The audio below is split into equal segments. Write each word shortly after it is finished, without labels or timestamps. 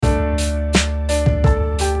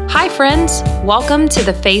friends. Welcome to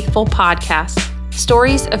the Faithful Podcast,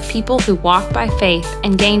 stories of people who walked by faith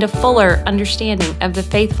and gained a fuller understanding of the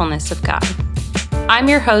faithfulness of God. I'm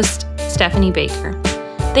your host, Stephanie Baker.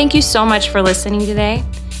 Thank you so much for listening today.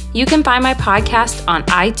 You can find my podcast on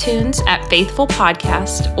iTunes at Faithful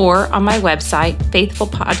Podcast or on my website,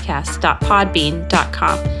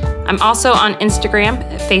 faithfulpodcast.podbean.com. I'm also on Instagram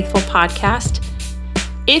at Faithful Podcast.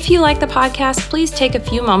 If you like the podcast, please take a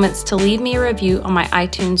few moments to leave me a review on my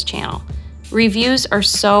iTunes channel. Reviews are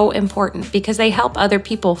so important because they help other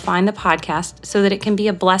people find the podcast so that it can be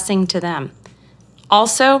a blessing to them.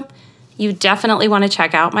 Also, you definitely want to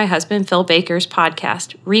check out my husband Phil Baker's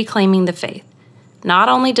podcast, Reclaiming the Faith. Not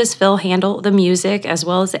only does Phil handle the music as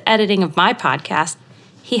well as the editing of my podcast,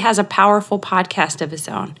 he has a powerful podcast of his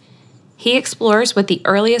own. He explores what the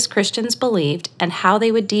earliest Christians believed and how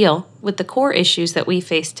they would deal with the core issues that we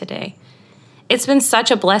face today. It's been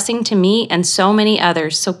such a blessing to me and so many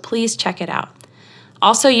others, so please check it out.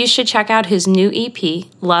 Also, you should check out his new EP,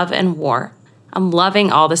 Love and War. I'm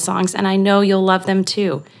loving all the songs, and I know you'll love them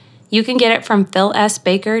too. You can get it from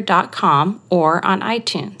philsbaker.com or on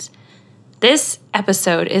iTunes. This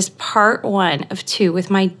episode is part 1 of 2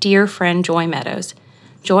 with my dear friend Joy Meadows.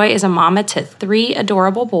 Joy is a mama to 3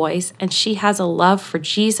 adorable boys, and she has a love for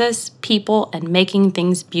Jesus, people, and making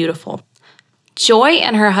things beautiful. Joy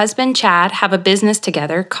and her husband Chad have a business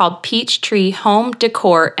together called Peachtree Home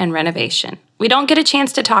Decor and Renovation. We don't get a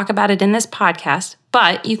chance to talk about it in this podcast,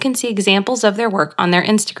 but you can see examples of their work on their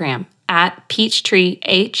Instagram at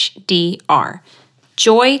PeachtreeHDR.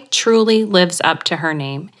 Joy truly lives up to her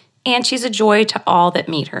name, and she's a joy to all that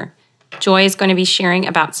meet her. Joy is going to be sharing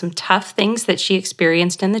about some tough things that she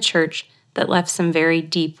experienced in the church that left some very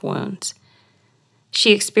deep wounds.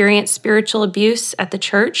 She experienced spiritual abuse at the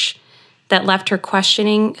church that left her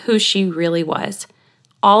questioning who she really was.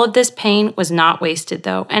 All of this pain was not wasted,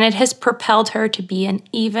 though, and it has propelled her to be an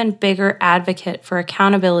even bigger advocate for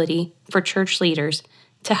accountability for church leaders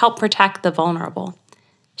to help protect the vulnerable.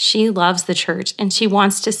 She loves the church, and she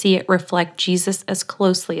wants to see it reflect Jesus as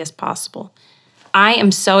closely as possible. I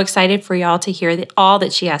am so excited for y'all to hear all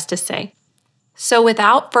that she has to say. So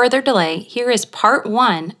without further delay, here is part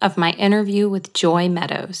 1 of my interview with Joy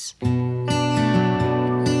Meadows.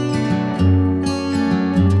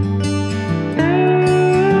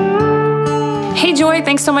 Hey Joy,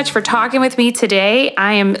 thanks so much for talking with me today.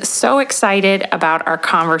 I am so excited about our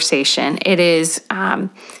conversation. It's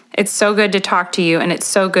so good to talk to you, and it's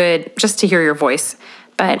so good just to hear your voice.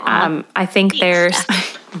 But I think there's...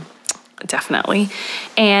 Definitely.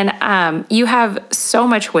 And you have so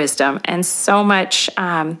much wisdom and so much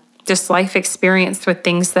just life experience with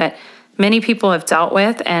things that many people have dealt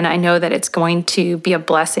with. And I know that it's going to be a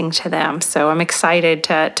blessing to them. So I'm excited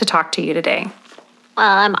to talk to you today. Well,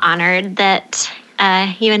 I'm honored that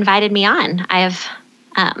you invited me on. I've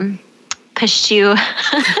pushed you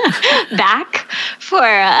back for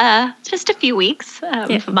just a few weeks,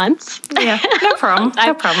 months. Yeah, no problem.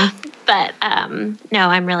 No problem. But no,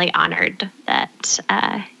 I'm really honored that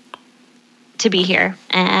to be here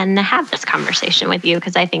and have this conversation with you,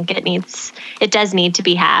 because I think it does need to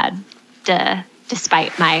be had,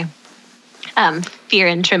 despite my fear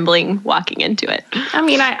and trembling walking into it. I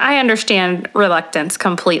mean, I understand reluctance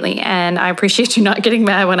completely, and I appreciate you not getting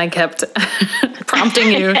mad when I kept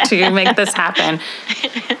prompting you to make this happen.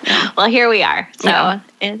 Well, here we are. So,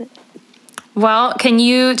 yeah. Well, can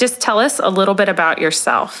you just tell us a little bit about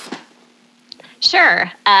yourself?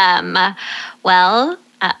 Sure. I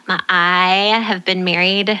have been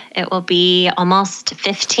married. It will be almost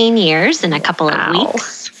 15 years in a couple of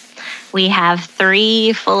weeks. We have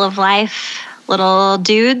 3 full of life little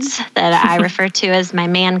dudes that I refer to as my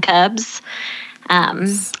man cubs.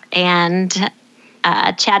 And Chad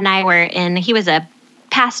and I he was a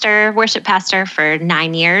worship pastor for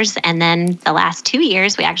 9 years. And then the last 2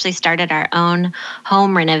 years, we actually started our own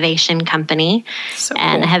home renovation company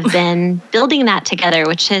and have been building that together,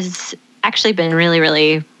 which has actually been really,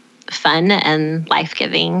 really fun and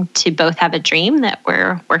life-giving to both have a dream that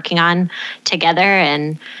we're working on together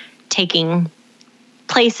and taking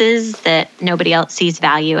places that nobody else sees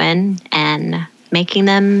value in and making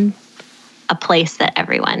them a place that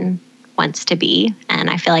everyone wants to be. And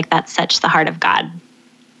I feel like that's such the heart of God.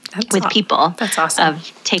 With people. That's awesome.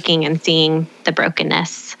 Of taking and seeing the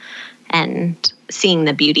brokenness and seeing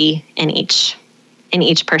the beauty in each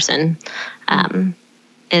person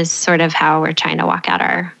is sort of how we're trying to walk out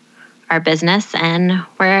our business, and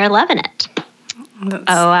we're loving it.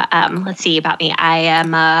 Let's see about me. I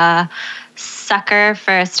am a sucker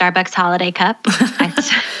for a Starbucks holiday cup.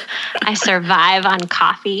 I survive on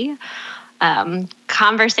coffee.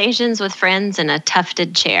 conversations with friends in a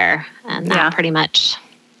tufted chair. And that pretty much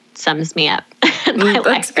sums me up in my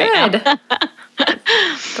life right now.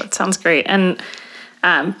 That sounds great. And,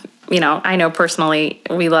 I know personally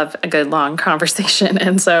we love a good long conversation.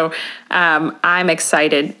 And so I'm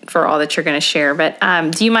excited for all that you're going to share. But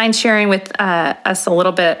do you mind sharing with us a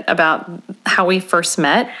little bit about how we first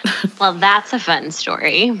met? Well, that's a fun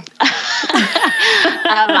story.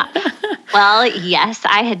 Well, yes,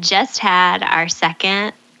 I had just had our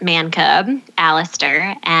second man cub,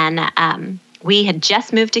 Alistair, and we had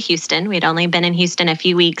just moved to Houston. We'd only been in Houston a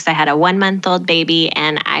few weeks. I had a 1-month-old baby,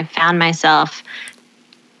 and I found myself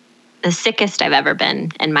the sickest I've ever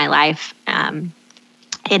been in my life,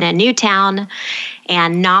 in a new town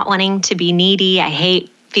and not wanting to be needy. I hate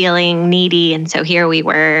feeling needy. And so here we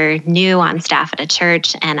were, new on staff at a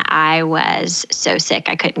church, and I was so sick.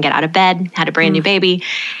 I couldn't get out of bed, had a brand new baby,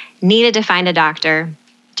 needed to find a doctor.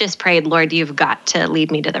 Just prayed, Lord, you've got to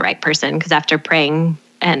lead me to the right person. Because after praying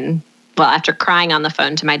after crying on the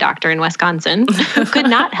phone to my doctor in Wisconsin, who could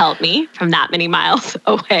not help me from that many miles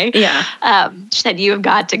away, she said, you have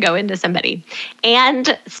got to go into somebody.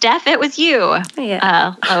 And Steph, it was you. Lo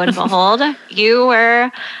and behold, you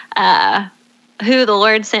were who the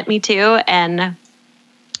Lord sent me to. And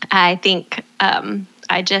I think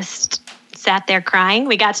I just sat there crying.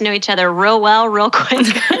 We got to know each other real well, real quick.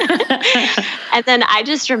 And then I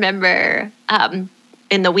just remember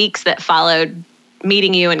in the weeks that followed,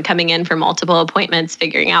 meeting you and coming in for multiple appointments,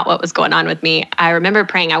 figuring out what was going on with me. I remember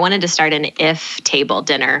praying, I wanted to start an if table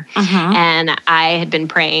dinner. And I had been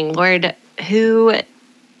praying, Lord, who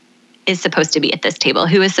is supposed to be at this table?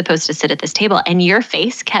 Who is supposed to sit at this table? And your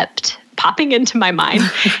face kept popping into my mind.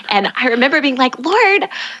 And I remember being like, Lord,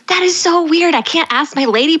 that is so weird. I can't ask my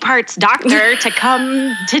lady parts doctor to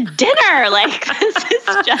come to dinner. Like, this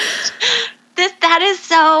is just, that is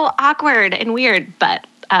so awkward and weird. But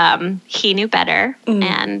he knew better.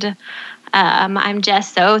 And I'm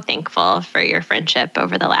just so thankful for your friendship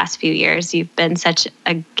over the last few years. You've been such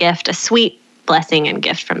a gift, a sweet blessing and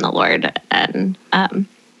gift from the Lord. And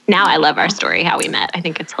now I love our story, how we met. I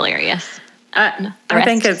think it's hilarious. I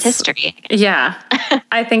think it's history. Yeah.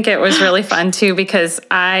 I think it was really fun too, because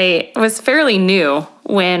I was fairly new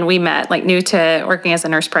when we met, like new to working as a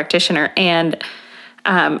nurse practitioner. And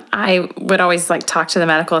I would always talk to the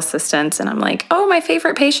medical assistants, and I'm like, oh, my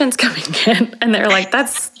favorite patient's coming in. And they're like,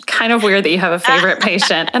 that's kind of weird that you have a favorite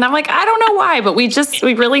patient. And I'm like, I don't know why, but we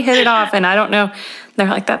really hit it off. And I don't know. They're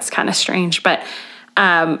like, that's kind of strange. But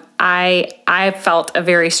I felt a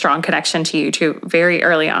very strong connection to you too very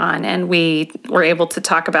early on. And we were able to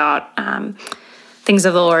talk about things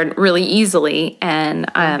of the Lord really easily. And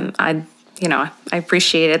I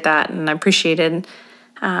appreciated that. And I appreciated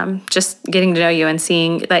just getting to know you and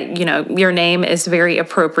seeing that, your name is very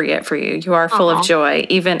appropriate for you. You are full of joy,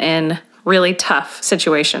 even in really tough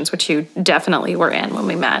situations, which you definitely were in when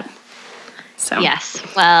we met. So yes.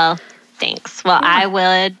 Well, thanks. Well, I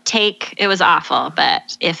would it was awful,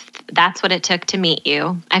 but if that's what it took to meet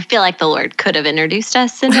you, I feel like the Lord could have introduced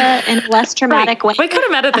us in a less traumatic way. We could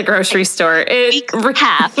have met at the grocery store. We could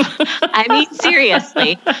have. I mean,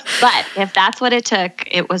 seriously. But if that's what it took,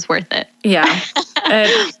 it was worth it. Yeah.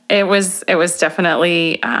 It was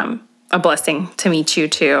definitely a blessing to meet you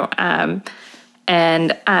too.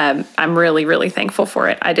 And I'm really, really thankful for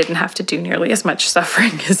it. I didn't have to do nearly as much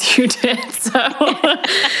suffering as you did.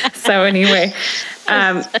 So anyway,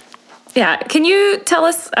 can you tell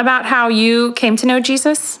us about how you came to know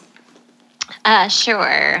Jesus?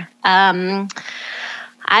 Sure. I'm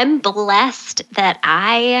blessed that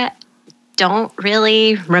I don't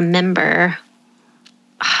really remember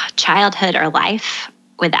childhood or life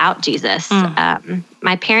without Jesus.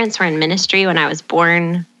 My parents were in ministry when I was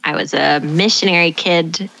born. I was a missionary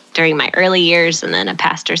kid during my early years and then a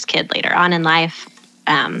pastor's kid later on in life.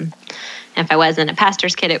 If I wasn't a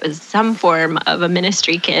pastor's kid, it was some form of a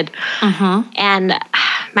ministry kid. And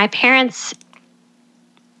my parents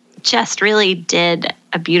just really did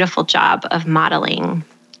a beautiful job of modeling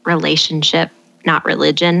relationship, not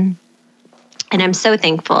religion. And I'm so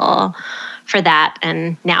thankful for that.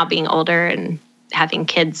 And now being older and having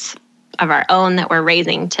kids of our own that we're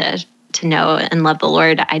raising to know and love the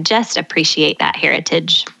Lord, I just appreciate that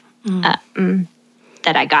heritage that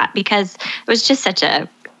I got, because it was just such a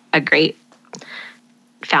great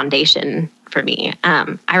foundation for me.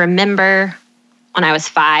 I remember when I was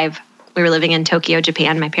 5, we were living in Tokyo,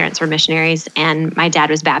 Japan. My parents were missionaries, and my dad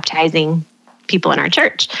was baptizing people in our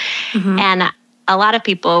church. And a lot of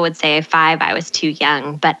people would say 5, I was too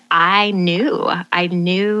young, but I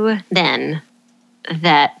knew then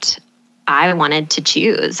that I wanted to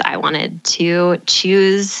choose. I wanted to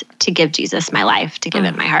choose to give Jesus my life, to give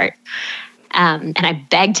him my heart. And I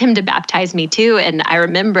begged him to baptize me too. And I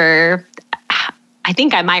remember, I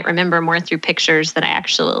think I might remember more through pictures than I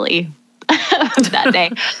actually of that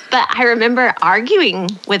day. But I remember arguing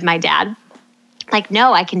with my dad, like,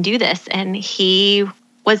 no, I can do this. And he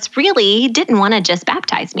didn't want to just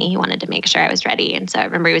baptize me. He wanted to make sure I was ready. And so I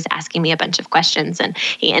remember he was asking me a bunch of questions, and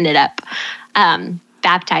he ended up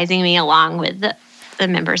baptizing me along with the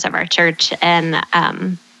members of our church. And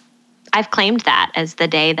I've claimed that as the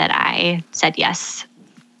day that I said yes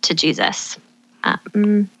to Jesus.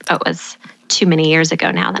 It was too many years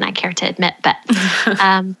ago now than I care to admit, but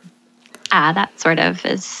that sort of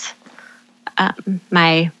is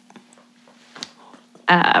my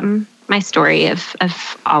story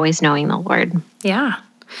of always knowing the Lord. Yeah.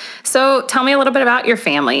 So tell me a little bit about your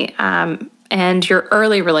family and your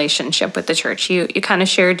early relationship with the church. You kind of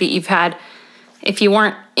shared that you've had, if you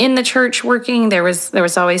weren't in the church working, there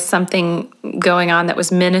was always something going on that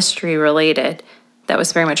was ministry related that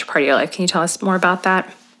was very much a part of your life. Can you tell us more about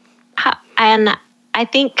that? And I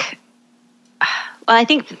think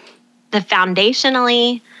the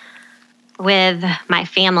foundationally with my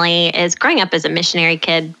family is growing up as a missionary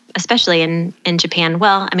kid, especially in Japan.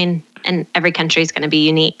 Well, I mean, and every country is going to be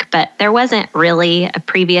unique, but there wasn't really a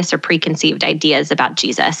previous or preconceived ideas about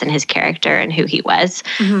Jesus and his character and who he was.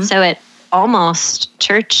 Mm-hmm. So it almost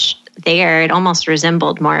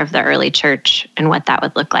resembled more of the early church and what that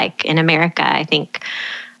would look like. In America, I think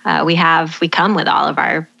we come with all of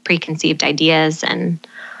our preconceived ideas and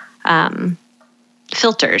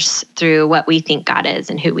filters through what we think God is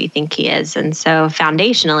and who we think he is. And so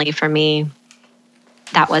foundationally for me,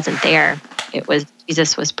 that wasn't there. It was,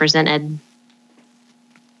 Jesus was presented.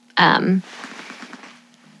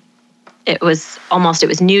 It was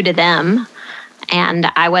new to them,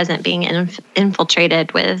 and I wasn't being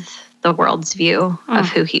infiltrated with the world's view of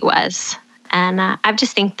who he was. And I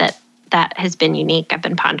just think that has been unique. I've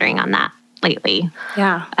been pondering on that lately.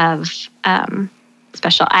 Yeah. Of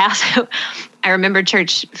special. I remember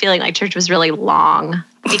feeling like church was really long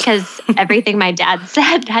because everything my dad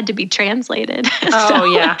said had to be translated. Oh, so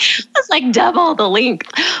yeah. It was like double the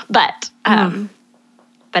length. But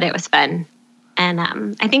it was fun. And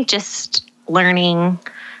I think just learning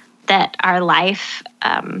that our life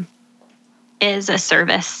is a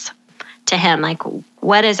service to him. Like,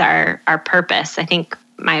 what is our purpose? I think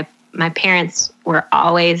my parents were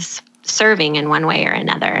always serving in one way or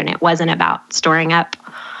another, and it wasn't about storing up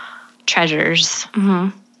treasures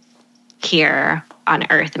here on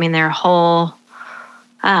earth. I mean, their whole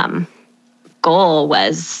goal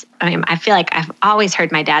was, I feel like I've always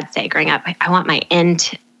heard my dad say growing up, I want my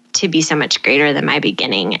end to be so much greater than my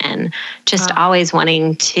beginning, and just always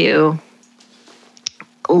wanting to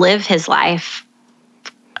live his life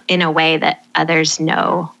in a way that others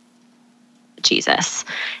know Jesus.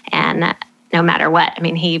 And no matter what,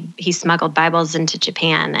 he smuggled Bibles into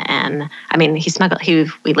Japan, and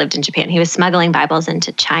we lived in Japan. He was smuggling Bibles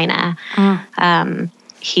into China.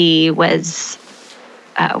 He was,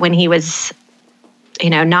 when he was,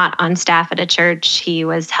 not on staff at a church, he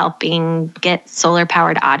was helping get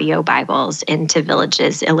solar-powered audio Bibles into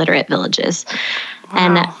villages, illiterate villages.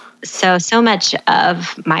 Wow. And so much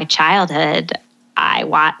of my childhood, I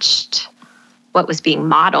watched what was being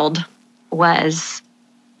modeled was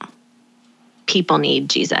people need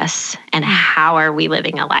Jesus, and how are we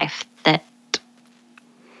living a life that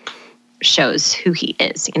shows who he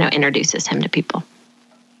is, introduces him to people.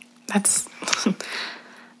 That's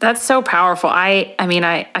so powerful. I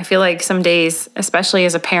feel like some days, especially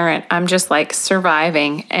as a parent, I'm just like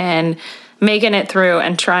surviving and making it through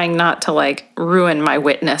and trying not to like ruin my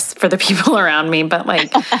witness for the people around me, but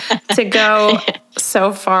like to go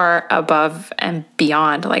so far above and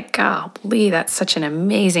beyond, like, golly, that's such an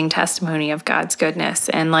amazing testimony of God's goodness,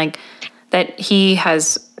 and like that he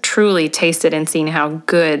has truly tasted and seen how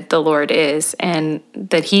good the Lord is, and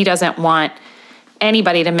that he doesn't want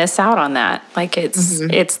anybody to miss out on that. Like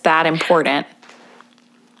it's that important.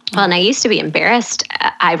 Well, and I used to be embarrassed.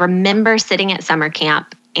 I remember sitting at summer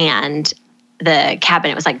camp, and the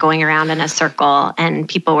cabinet was like going around in a circle, and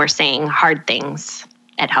people were saying hard things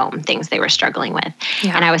at home, things they were struggling with.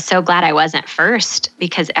 Yeah. And I was so glad I wasn't first,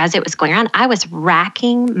 because as it was going around, I was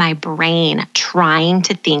racking my brain trying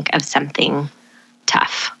to think of something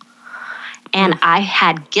tough. And I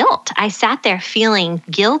had guilt. I sat there feeling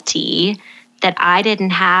guilty that I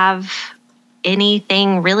didn't have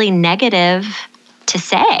anything really negative to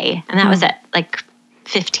say. And that was at like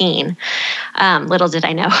 15. Little did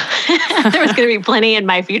I know there was going to be plenty in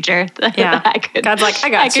my future. God's like, I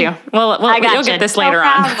got you. Well, you'll get this later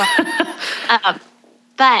on.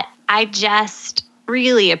 But I just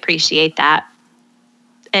really appreciate that.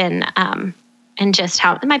 And just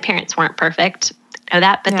how my parents weren't perfect, I know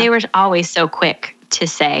that, but they were always so quick to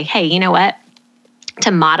say, hey, you know what?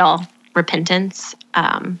 To model repentance,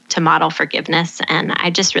 to model forgiveness. And I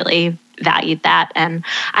just really valued that. And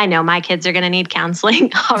I know my kids are going to need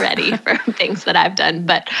counseling already for things that I've done,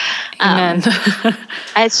 but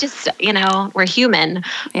it's just, we're human,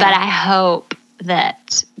 but I hope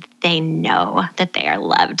that they know that they are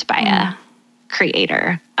loved by a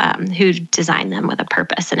creator who designed them with a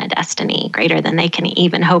purpose and a destiny greater than they can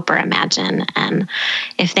even hope or imagine. And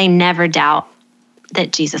if they never doubt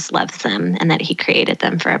that Jesus loves them and that he created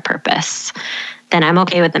them for a purpose, then I'm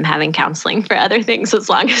okay with them having counseling for other things as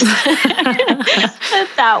long as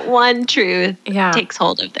that one truth takes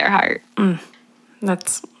hold of their heart.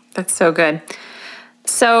 That's so good.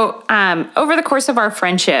 So over the course of our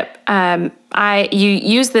friendship, you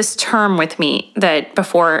used this term with me that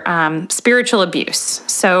before, spiritual abuse.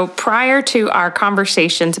 So prior to our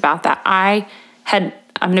conversations about that, I'm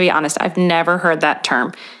going to be honest, I've never heard that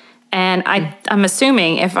term. And I'm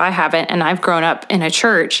assuming if I haven't, and I've grown up in a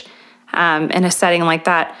church, in a setting like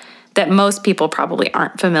that, that most people probably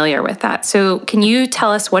aren't familiar with that. So can you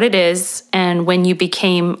tell us what it is and when you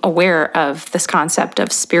became aware of this concept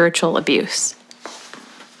of spiritual abuse?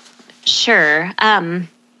 Sure. I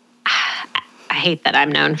hate that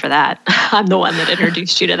I'm known for that. I'm the one that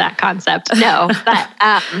introduced you to that concept. No,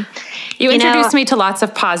 but you introduced me to lots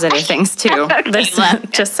of positive things too.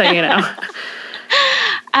 Just so you know.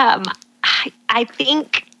 I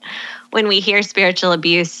think when we hear spiritual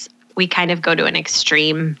abuse, we kind of go to an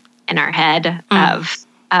extreme in our head of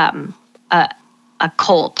a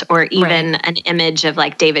cult, or even an image of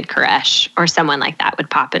like David Koresh or someone like that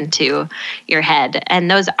would pop into your head.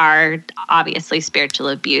 And those are obviously spiritual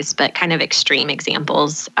abuse, but kind of extreme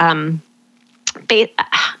examples. I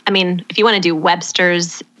mean, if you want to do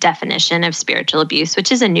Webster's definition of spiritual abuse,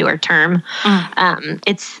 which is a newer term,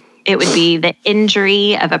 it would be the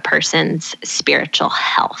injury of a person's spiritual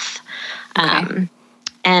health. And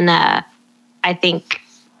I think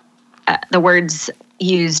the words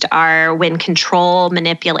used are when control,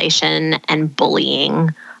 manipulation, and bullying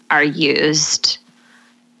are used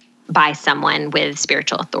by someone with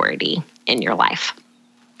spiritual authority in your life.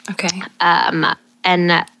 Okay.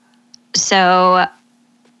 And so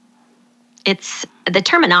it's the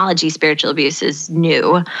terminology spiritual abuse is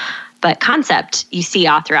new, but concept you see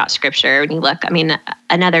all throughout Scripture. When you look,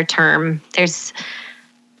 another term, there's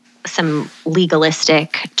some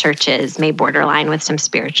legalistic churches may borderline with some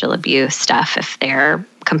spiritual abuse stuff if they're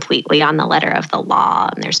completely on the letter of the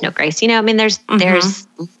law and there's no grace. There's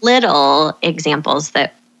little examples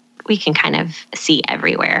that we can kind of see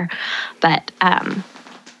everywhere. But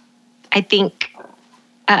I think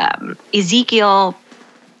Ezekiel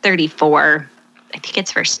 34, I think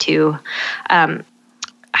it's verse 2,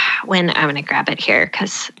 when I'm going to grab it here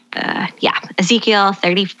because, Ezekiel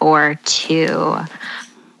 34, 2,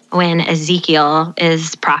 when Ezekiel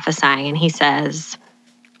is prophesying and he says,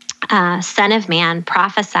 Son of man,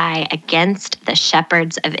 prophesy against the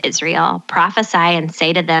shepherds of Israel. Prophesy and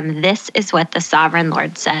say to them, this is what the sovereign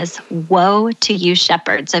Lord says. Woe to you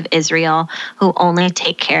shepherds of Israel who only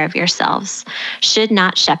take care of yourselves. Should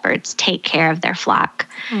not shepherds take care of their flock?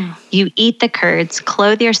 You eat the curds,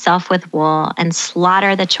 clothe yourself with wool, and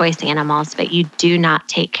slaughter the choice animals, but you do not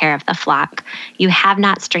take care of the flock. You have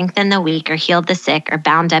not strengthened the weak or healed the sick or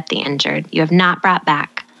bound up the injured. You have not brought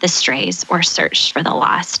back the strays or searched for the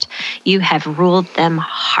lost. You have ruled them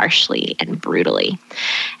harshly and brutally.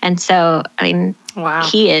 And so, wow.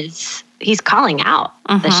 He's calling out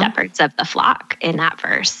the shepherds of the flock in that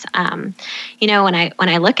verse. When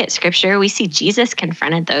I look at Scripture, we see Jesus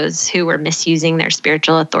confronted those who were misusing their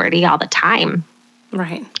spiritual authority all the time.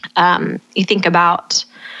 Right. You think about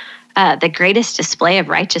the greatest display of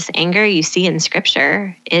righteous anger you see in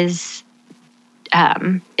Scripture is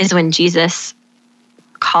when Jesus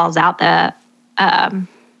calls out the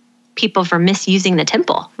people for misusing the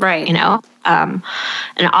temple. Right. And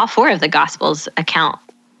all four of the Gospels account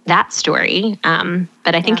that story.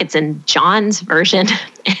 But I think it's in John's version,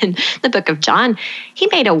 in the book of John, he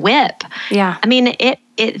made a whip. Yeah. He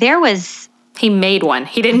made one.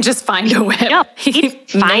 He didn't just find a whip. No, he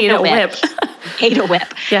made a whip. Made a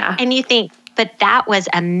whip. Yeah. And you think, but that was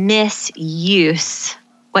a misuse.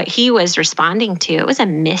 What he was responding to, it was a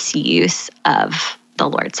misuse of the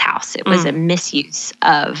Lord's house. It was a misuse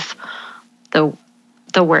of the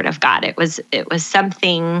word of God. It was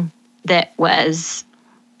something that was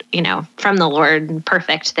from the Lord and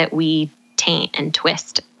perfect that we taint and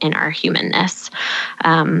twist in our humanness.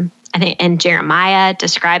 I think in Jeremiah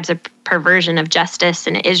describes a perversion of justice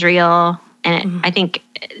in Israel. And I think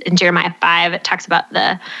in Jeremiah 5, it talks about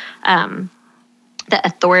the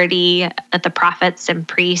authority that the prophets and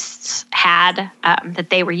priests had, that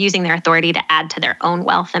they were using their authority to add to their own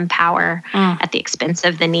wealth and power at the expense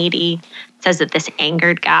of the needy. It says that this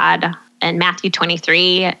angered God. In Matthew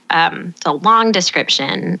 23, it's a long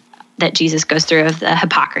description that Jesus goes through of the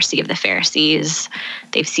hypocrisy of the Pharisees.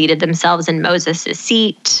 They've seated themselves in Moses'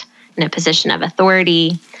 seat in a position of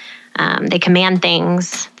authority. They command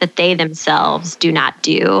things that they themselves do not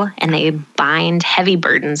do, and they bind heavy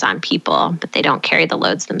burdens on people, but they don't carry the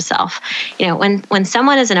loads themselves. When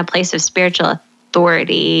someone is in a place of spiritual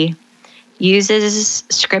authority, uses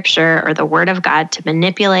scripture or the word of God to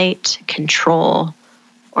manipulate, control,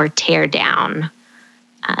 or tear down,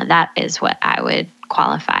 that is what I would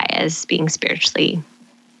qualify as being spiritually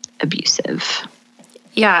abusive.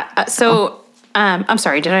 Yeah. So, I'm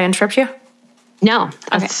sorry, did I interrupt you? No.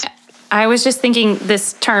 Okay. I was just thinking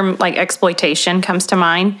this term, like exploitation, comes to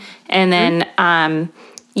mind. And then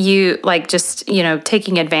you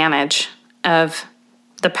taking advantage of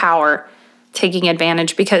the power, taking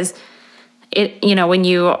advantage, because when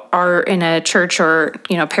you are in a church or,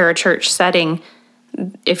 parachurch setting,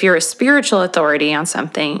 if you're a spiritual authority on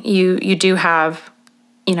something, you do have,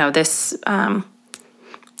 this,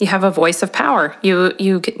 you have a voice of power.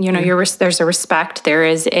 There's a respect, there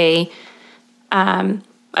is a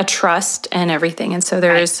trust and everything. And so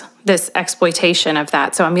there's this exploitation of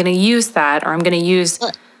that. So I'm going to use that, or I'm going to use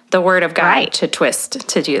the word of God to twist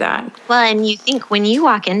to do that. Well, and you think when you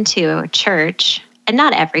walk into a church, and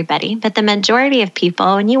not everybody, but the majority of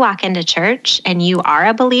people, when you walk into church and you are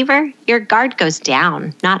a believer, your guard goes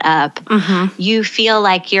down, not up. Mm-hmm. You feel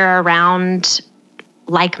like you're around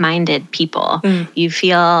like-minded people. You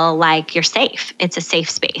feel like you're safe. It's a safe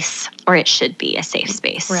space, or it should be a safe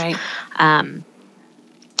space. Right.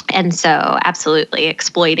 And so absolutely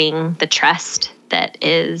exploiting the trust that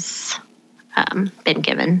is been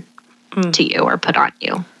given to you or put on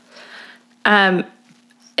you.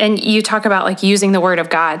 And you talk about like using the word of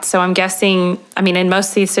God. So I'm guessing, in most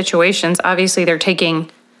of these situations, obviously they're taking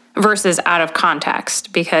verses out of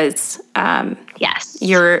context because yes,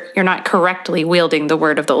 you're not correctly wielding the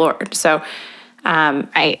word of the Lord. So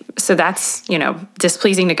so that's,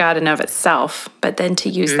 displeasing to God in of itself, but then to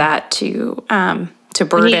use that to burden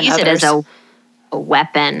when you use others. it as a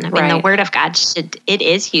weapon. The word of God it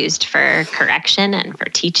is used for correction and for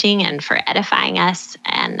teaching and for edifying us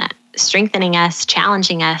and strengthening us,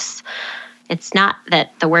 challenging us. It's not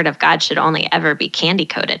that the word of God should only ever be candy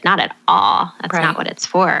coated. Not at all. That's not what it's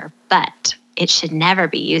for. But it should never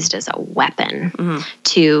be used as a weapon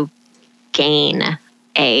to gain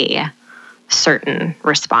a certain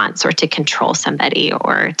response or to control somebody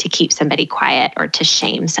or to keep somebody quiet or to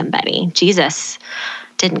shame somebody. Jesus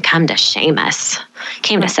didn't come to shame us. He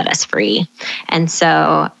came to set us free. And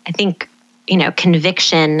so I think,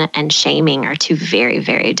 conviction and shaming are two very,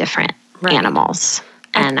 very different animals.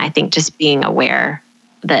 And I think just being aware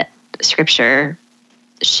that Scripture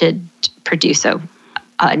should produce a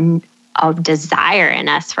desire in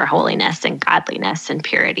us for holiness and godliness and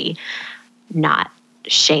purity, not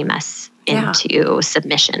shame us into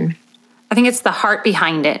submission. I think it's the heart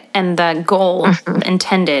behind it and the goal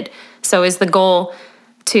intended. So is the goal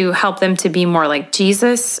to help them to be more like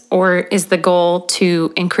Jesus, or is the goal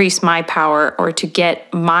to increase my power or to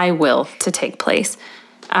get my will to take place?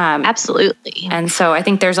 Absolutely. And so I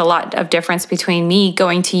think there's a lot of difference between me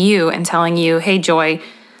going to you and telling you, hey, Joy,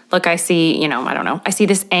 look, I see, I see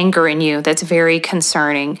this anger in you that's very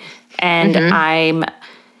concerning. And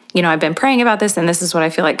I've been praying about this, and this is what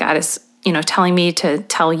I feel like God is, telling me to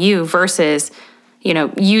tell you, versus,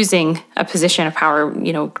 using a position of power,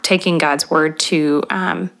 taking God's word to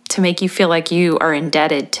make you feel like you are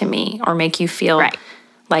indebted to me, or make you feel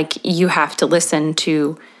like you have to listen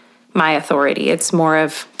to my authority. It's more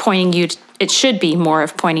of it should be more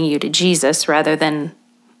of pointing you to Jesus rather than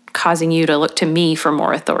causing you to look to me for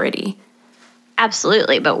more authority.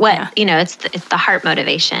 Absolutely. But it's the heart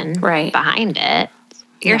motivation behind it.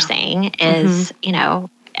 You're saying is,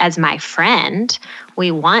 as my friend,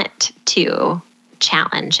 we want to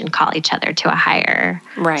challenge and call each other to a higher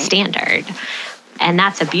standard. And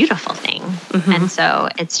that's a beautiful thing. And so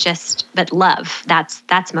it's but love,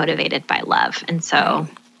 that's motivated by love. And so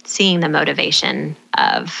seeing the motivation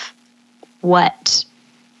of what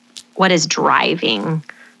is driving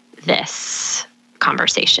this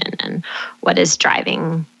conversation and what is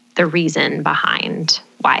driving the reason behind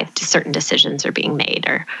why certain decisions are being made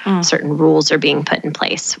or certain rules are being put in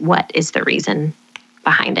place. What is the reason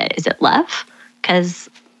behind it? Is it love? Because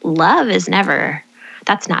love is never,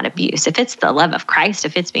 that's not abuse. If it's the love of Christ,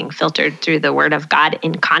 if it's being filtered through the word of God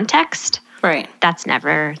in context, right, that's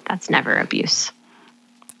never abuse.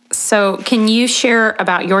 So can you share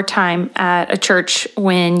about your time at a church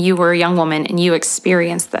when you were a young woman and you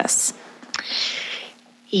experienced this?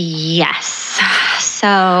 Yes. So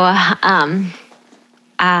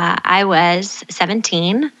I was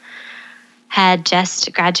 17, had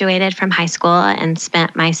just graduated from high school and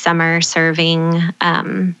spent my summer serving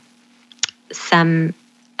some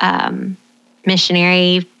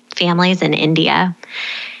missionary families in India,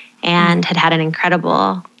 and had an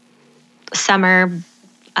incredible summer,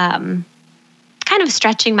 kind of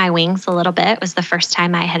stretching my wings a little bit. It was the first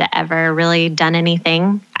time I had ever really done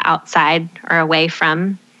anything outside or away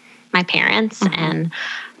from my parents, and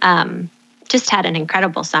just had an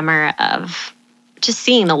incredible summer of just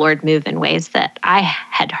seeing the Lord move in ways that I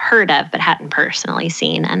had heard of but hadn't personally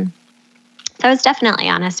seen. And so I was definitely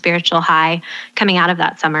on a spiritual high coming out of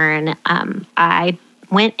that summer. And I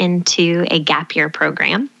went into a gap year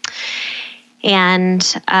program. And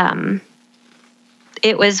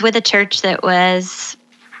it was with a church that was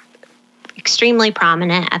extremely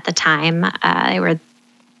prominent at the time. They were,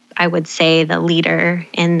 I would say, the leader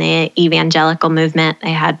in the evangelical movement.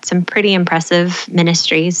 They had some pretty impressive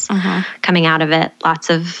ministries coming out of it.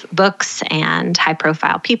 Lots of books and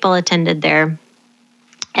high-profile people attended there.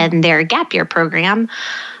 And their gap year program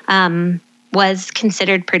was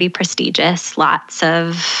considered pretty prestigious. Lots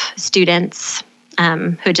of students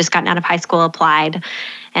who had just gotten out of high school applied,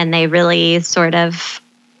 and they really sort of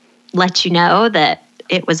let you know that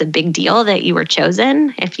it was a big deal that you were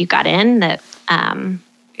chosen if you got in, that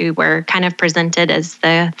we were kind of presented as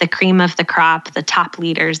the cream of the crop, the top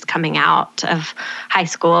leaders coming out of high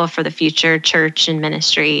school for the future church and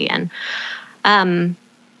ministry, and kind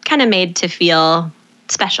of made to feel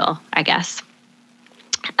special, I guess,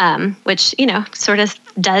 which, sort of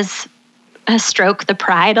does stroke the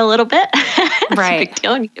pride a little bit. It's right. a big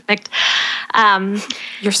deal when you get picked.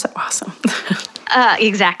 You're so awesome.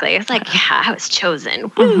 Exactly. It's like, yeah, I was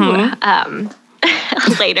chosen. Woo.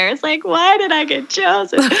 Later, it's like, why did I get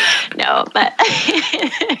chosen? No, but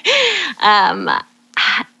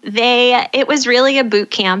it was really a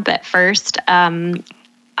boot camp at first.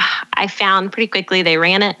 I found pretty quickly they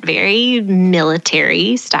ran it very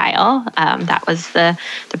military style. That was the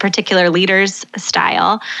particular leader's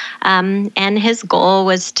style. And his goal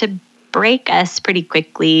was to break us pretty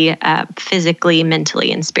quickly, physically,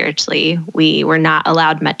 mentally, and spiritually. We were not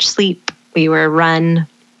allowed much sleep. We were run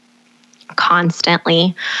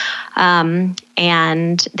constantly.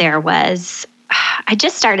 And there was, I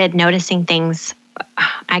just started noticing things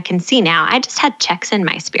I can see now. I just had checks in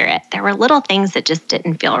my spirit. There were little things that just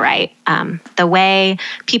didn't feel right. The way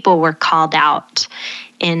people were called out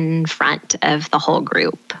in front of the whole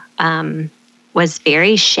group was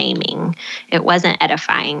very shaming. It wasn't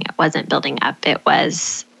edifying. It wasn't building up. It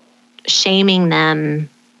was shaming them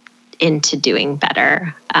into doing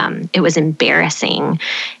better. It was embarrassing.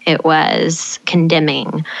 It was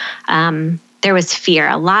condemning. There was fear.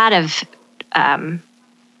 A lot of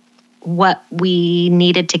what we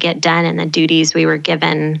needed to get done and the duties we were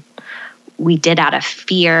given, we did out of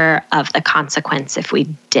fear of the consequence if we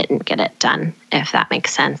didn't get it done, if that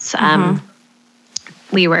makes sense.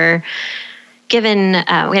 We were given,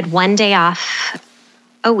 we had one day off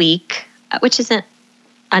a week, which isn't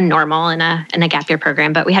unnormal in a gap year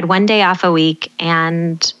program, but we had one day off a week,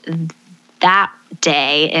 and that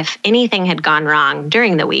day, if anything had gone wrong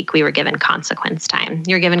during the week, we were given consequence time.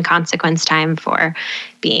 You're given consequence time for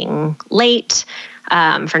being late,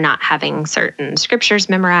 for not having certain scriptures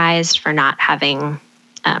memorized, for not having,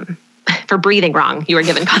 for breathing wrong. You were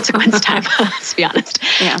given consequence time, let's be honest.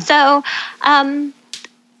 Yeah. So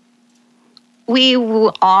we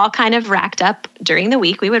all kind of racked up during the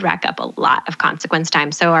week. We would rack up a lot of consequence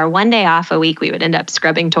time. So our one day off a week, we would end up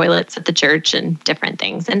scrubbing toilets at the church and different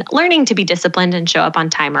things. And learning to be disciplined and show up on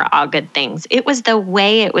time are all good things. It was the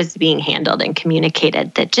way it was being handled and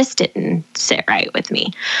communicated that just didn't sit right with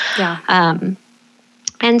me. Yeah.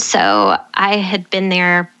 And so I had been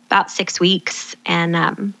there about 6 weeks,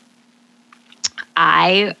 and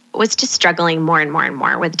I was just struggling more and more and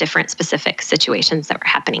more with different specific situations that were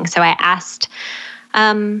happening. So I asked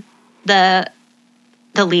the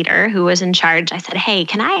leader who was in charge. I said, "Hey,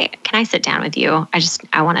 can I sit down with you?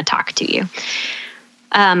 I want to talk to you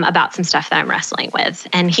about some stuff that I'm wrestling with."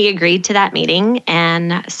 And he agreed to that meeting.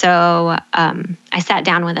 And so I sat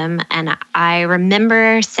down with him, and I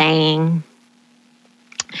remember saying,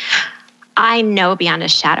 I know beyond a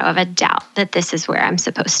shadow of a doubt that this is where I'm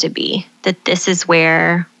supposed to be, that this is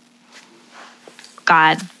where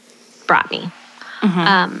God brought me.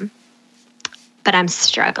 But I'm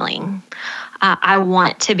struggling. I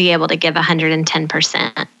want to be able to give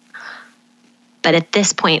 110%. But at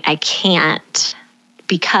this point, I can't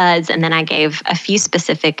because, and then I gave a few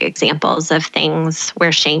specific examples of things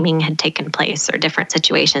where shaming had taken place or different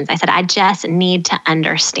situations. I said, I just need to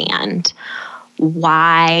understand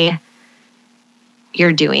why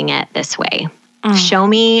you're doing it this way. Show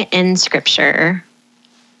me in Scripture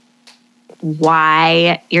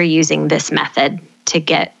why you're using this method to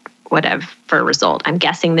get whatever result. I'm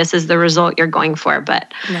guessing this is the result you're going for,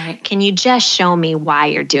 but can you just show me why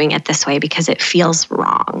you're doing it this way? Because it feels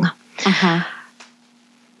wrong.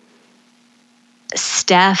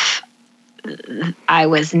 Steph, I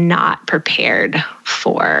was not prepared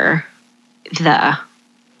for the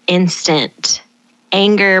instant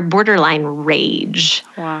anger, borderline rage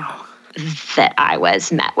that I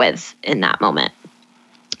was met with in that moment.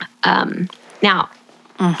 Now,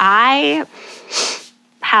 I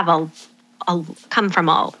have come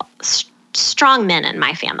from strong men in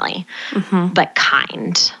my family, but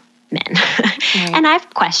kind men. And I've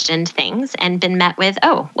questioned things and been met with,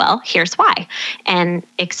 oh, well, here's why, and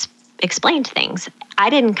explained things. I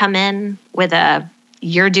didn't come in with a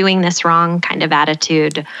you're doing this wrong kind of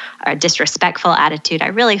attitude or a disrespectful attitude. I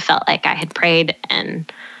really felt like I had prayed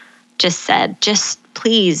and just said,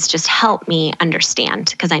 please just help me understand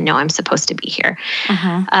because I know I'm supposed to be here.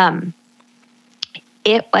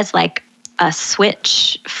 It was like a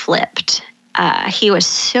switch flipped. He was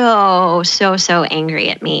so angry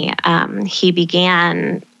at me. He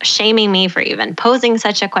began shaming me for even posing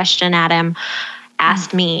such a question at him,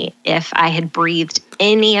 asked me if I had breathed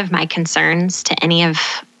any of my concerns to any of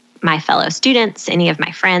my fellow students, any of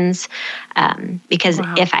my friends, because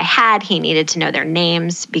if I had, he needed to know their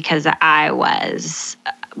names because I was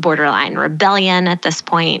borderline rebellion at this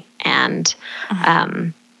point, and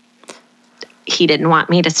he didn't want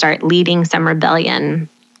me to start leading some rebellion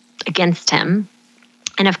against him.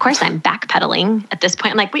 And of course, I'm backpedaling at this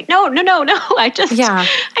point. I'm like, wait, no. I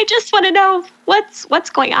just want to know what's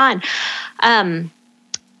going on.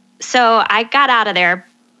 So I got out of there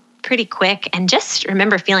pretty quick and just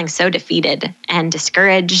remember feeling so defeated and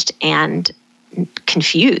discouraged and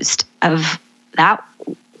confused of that.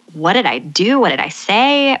 What did I do? What did I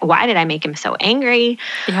say? Why did I make him so angry?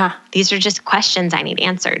 These are just questions I need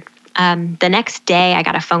answered. The next day, I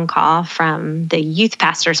got a phone call from the youth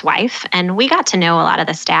pastor's wife, and we got to know a lot of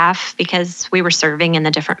the staff because we were serving in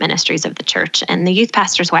the different ministries of the church. And the youth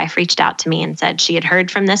pastor's wife reached out to me and said she had heard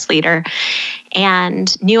from this leader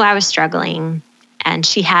and knew I was struggling. And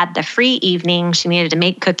she had the free evening. She needed to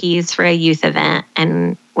make cookies for a youth event.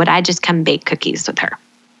 And would I just come bake cookies with her?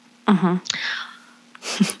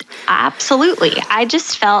 Absolutely. I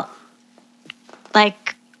just felt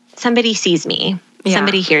like somebody sees me.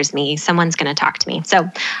 Somebody hears me. Someone's going to talk to me. So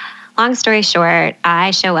long story short,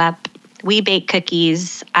 I show up. We bake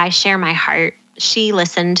cookies. I share my heart. She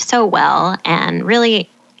listened so well and really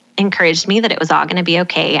encouraged me that it was all going to be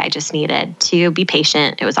okay. I just needed to be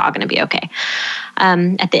patient. It was all going to be okay.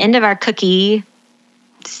 At the end of our cookie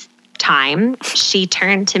time, she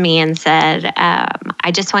turned to me and said,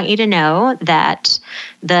 I just want you to know that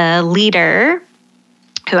the leader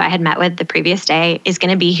who I had met with the previous day is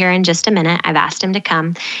going to be here in just a minute. I've asked him to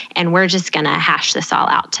come, and we're just going to hash this all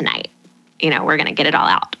out tonight. We're going to get it all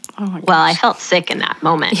out. Well, I felt sick in that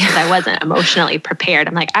moment because I wasn't emotionally prepared.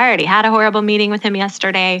 I'm like, I already had a horrible meeting with him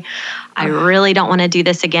yesterday. I really don't want to do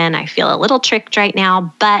this again. I feel a little tricked right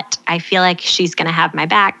now, but I feel like she's going to have my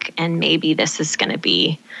back, and maybe this is going to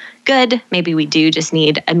be good. Maybe we do just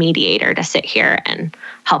need a mediator to sit here and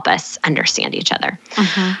help us understand each other.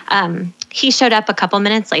 He showed up a couple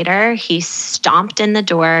minutes later. He stomped in the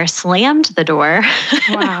door, slammed the door,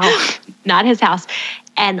 not his house,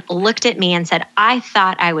 and looked at me and said, I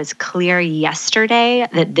thought I was clear yesterday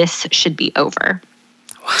that this should be over.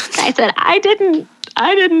 What? I said, I didn't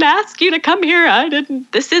ask you to come here.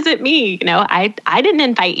 This isn't me. I didn't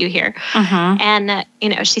invite you here. And,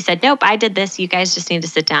 she said, nope, I did this. You guys just need to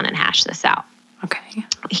sit down and hash this out. Okay.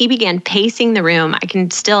 He began pacing the room.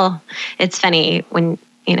 It's funny when,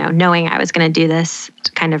 knowing I was going to do this,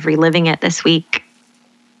 kind of reliving it this week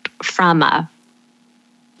from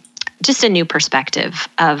just a new perspective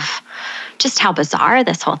of just how bizarre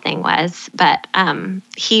this whole thing was. But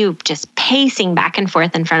he just pacing back and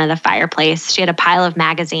forth in front of the fireplace. She had a pile of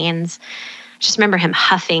magazines. Just remember him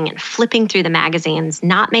huffing and flipping through the magazines,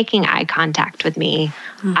 not making eye contact with me.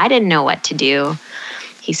 I didn't know what to do.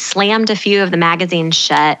 He slammed a few of the magazines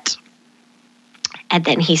shut. And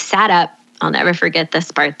then he sat up I'll never forget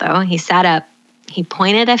this part though. He sat up, he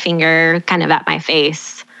pointed a finger kind of at my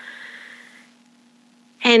face.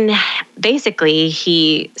 And basically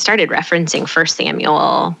he started referencing 1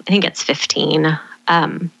 Samuel, I think it's 15.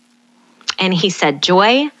 And he said,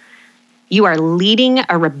 Joy, you are leading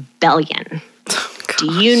a rebellion.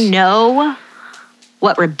 Do you know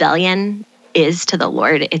what rebellion is to the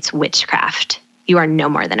Lord? It's witchcraft. You are no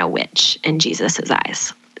more than a witch in Jesus'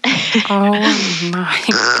 eyes. Oh my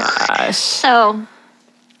gosh. So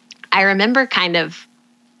I remember kind of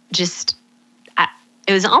just,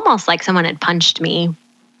 it was almost like someone had punched me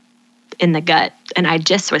in the gut, and I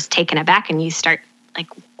just was taken aback, and you start like,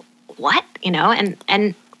 what?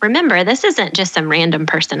 And remember, this isn't just some random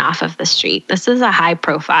person off of the street. This is a high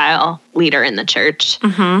profile leader in the church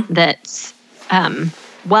that's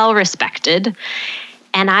well respected.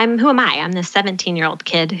 And who am I? I'm this 17-year-old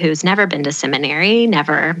kid who's never been to seminary,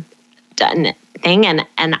 never done anything.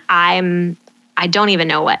 And I don't even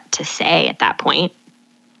know what to say at that point.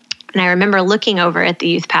 And I remember looking over at the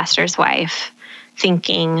youth pastor's wife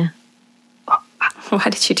thinking, why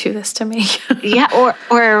did you do this to me? Yeah,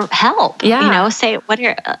 or help, say, what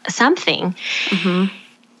are, something.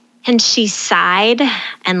 And she sighed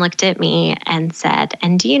and looked at me and said,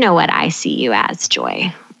 and do you know what I see you as,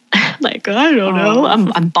 Joy? Like, I don't know.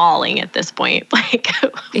 I'm bawling at this point. Like,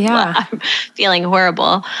 I'm feeling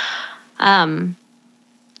horrible.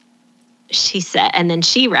 She said, and then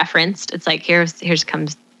she referenced, it's like, here's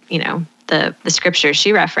comes, the scripture.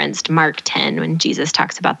 She referenced Mark 10 when Jesus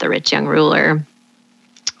talks about the rich young ruler.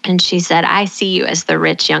 And she said, I see you as the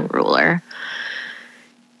rich young ruler.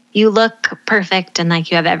 You look perfect and like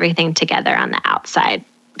you have everything together on the outside,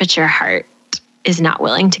 but your heart is not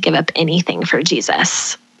willing to give up anything for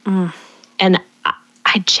Jesus. And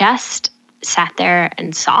I just sat there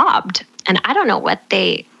and sobbed. And I don't know what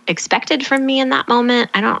they expected from me in that moment.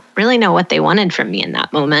 I don't really know what they wanted from me in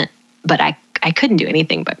that moment, but I couldn't do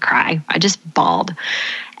anything but cry. I just bawled.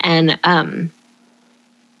 And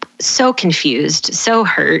so confused, so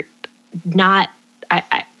hurt, I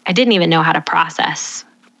didn't even know how to process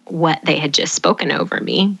what they had just spoken over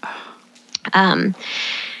me. And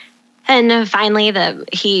finally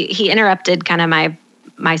he interrupted kind of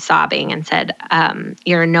my sobbing and said,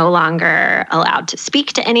 you're no longer allowed to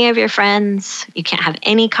speak to any of your friends. You can't have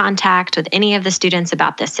any contact with any of the students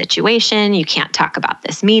about this situation. You can't talk about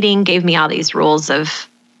this meeting. Gave me all these rules of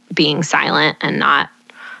being silent and not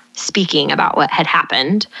speaking about what had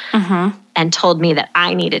happened, and told me that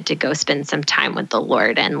I needed to go spend some time with the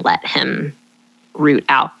Lord and let him root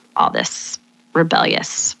out all this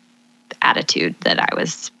rebellious attitude that I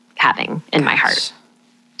was having in my heart.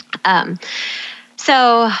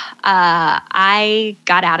 So I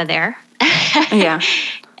got out of there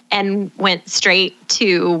and went straight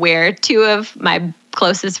to where two of my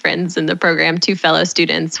closest friends in the program, two fellow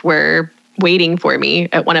students, were waiting for me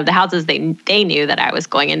at one of the houses. They knew that I was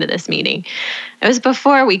going into this meeting. It was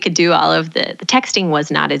before we could do all of the texting was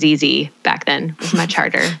not as easy back then. It was much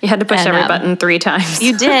harder. You had to push every button 3 times.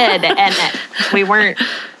 You did. And we weren't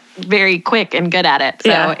very quick and good at it.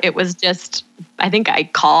 So it was just, I think I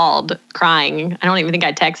called crying. I don't even think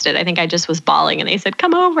I texted. I think I just was bawling, and they said,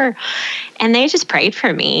 come over. And they just prayed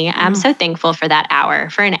for me. I'm so thankful for that hour.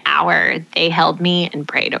 For an hour, they held me and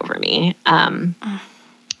prayed over me.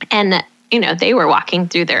 And they were walking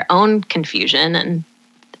through their own confusion, and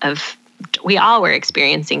we all were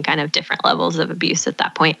experiencing kind of different levels of abuse at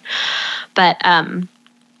that point. But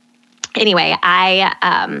anyway,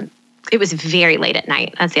 it was very late at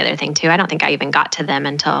night. That's the other thing too. I don't think I even got to them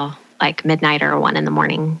until like midnight or 1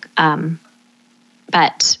 a.m.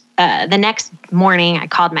 But the next morning I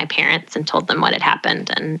called my parents and told them what had happened.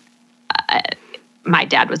 And my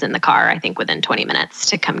dad was in the car, I think within 20 minutes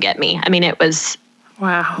to come get me. I mean, it was,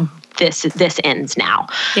 wow. This ends now.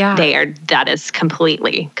 Yeah. That is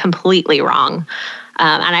completely wrong.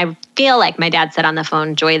 And I feel like my dad said on the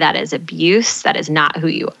phone, Joy, that is abuse. That is not who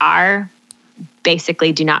you are.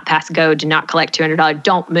 Basically, do not pass go. Do not collect $200.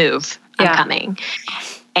 Don't move. I'm coming.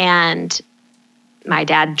 And my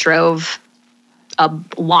dad drove a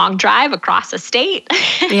long drive across a state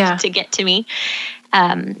to get to me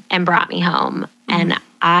and brought me home. And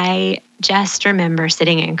I just remember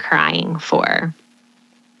sitting and crying for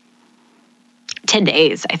 10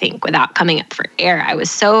 days, I think, without coming up for air. I was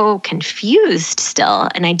so confused still,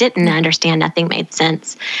 and I didn't understand. Nothing made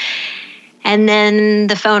sense. And then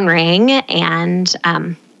the phone rang, and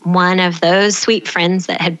one of those sweet friends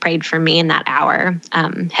that had prayed for me in that hour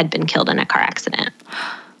had been killed in a car accident.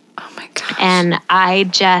 Oh my gosh. And I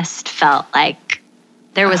just felt like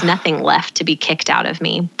there was nothing left to be kicked out of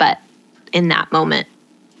me. But in that moment,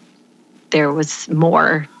 there was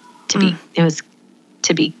more it was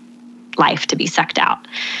to be life to be sucked out.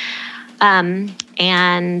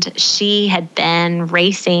 And she had been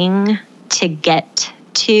racing to get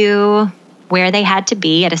to where they had to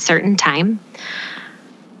be at a certain time.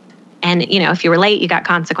 And, if you were late, you got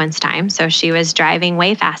consequence time. So she was driving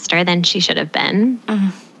way faster than she should have been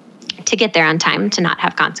to get there on time, to not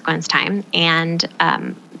have consequence time. And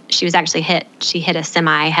she was actually hit. She hit a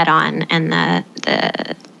semi head on, and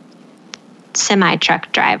the semi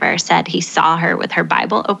truck driver said he saw her with her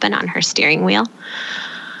Bible open on her steering wheel.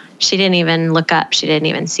 She didn't even look up. She didn't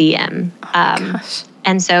even see him.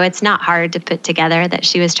 And so it's not hard to put together that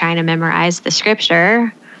she was trying to memorize the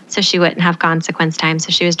scripture so she wouldn't have consequence time. So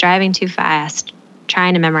she was driving too fast,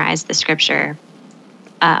 trying to memorize the scripture,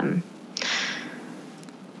 to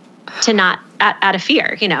not, out of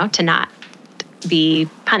fear, to not be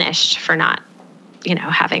punished for not,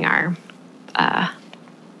 having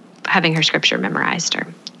having her scripture memorized or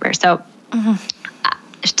where. So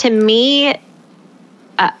to me,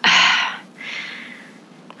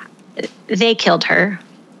 they killed her.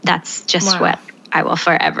 That's just what I will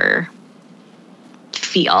forever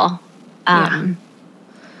feel.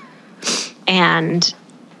 And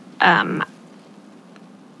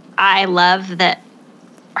I love that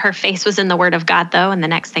her face was in the Word of God, though, and the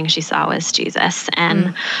next thing she saw was Jesus.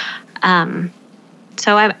 And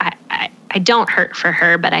so I don't hurt for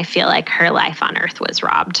her, but I feel like her life on earth was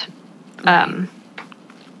robbed.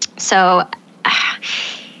 So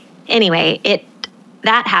anyway,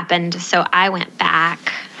 that happened. So I went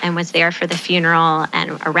back and was there for the funeral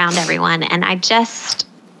and around everyone. And I just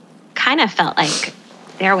kind of felt like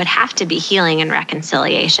there would have to be healing and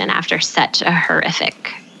reconciliation after such a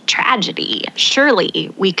horrific tragedy.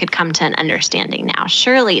 Surely we could come to an understanding now.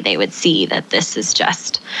 Surely they would see that this is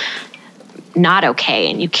just not okay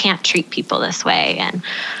and you can't treat people this way. And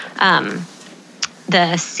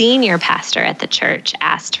the senior pastor at the church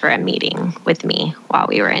asked for a meeting with me while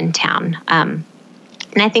we were in town.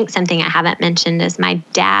 And I think something I haven't mentioned is my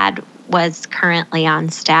dad was currently on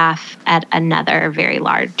staff at another very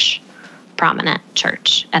large, prominent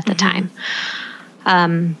church at the time.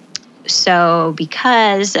 So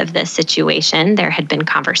because of this situation, there had been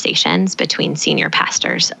conversations between senior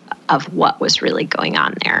pastors of what was really going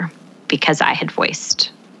on there, because I had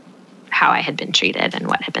voiced how I had been treated and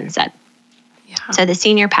what had been said. So the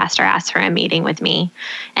senior pastor asked for a meeting with me.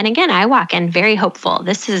 And again, I walk in very hopeful.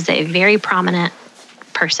 This is a very prominent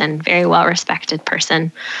person, very well-respected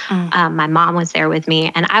person. My mom was there with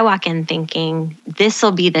me, and I walk in thinking, this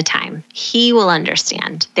will be the time. He will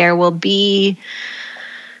understand. There will be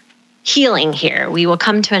healing here. We will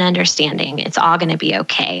come to an understanding. It's all going to be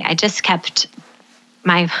okay. I just kept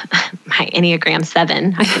my Enneagram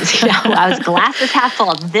 7. I can see now. I was glasses half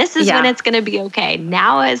full. This is when it's going to be okay.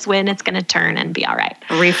 Now is when it's going to turn and be all right.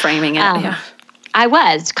 Reframing it. I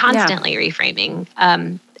was constantly reframing.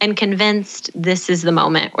 And convinced this is the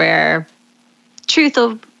moment where truth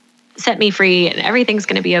will set me free and everything's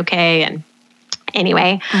going to be okay. And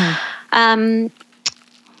anyway, and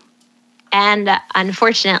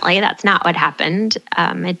unfortunately, that's not what happened.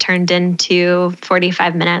 It turned into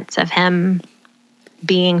 45 minutes of him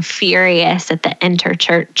being furious at the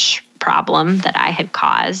interchurch problem that I had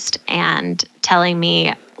caused and telling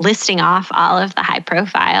me, listing off all of the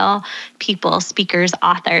high-profile people, speakers,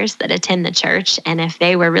 authors that attend the church. And if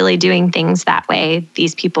they were really doing things that way,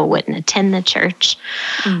 these people wouldn't attend the church.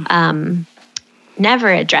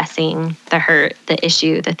 Never addressing the hurt, the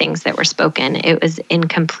issue, the things that were spoken. It was in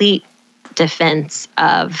complete defense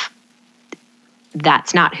of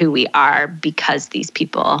that's not who we are because these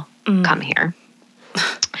people come here.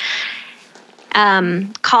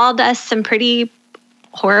 Called us some pretty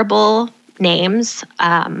horrible names,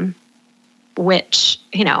 which,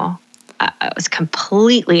 was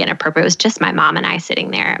completely inappropriate. It was just my mom and I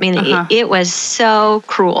sitting there. I mean, it was so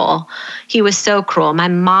cruel. He was so cruel. My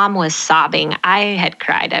mom was sobbing. I had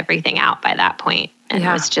cried everything out by that point and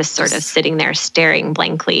was just sort of sitting there staring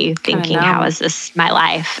blankly, thinking, how is this my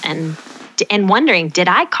life? And wondering, did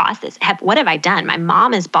I cause this? What have I done? My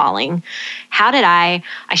mom is bawling. How did I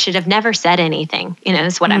should have never said anything.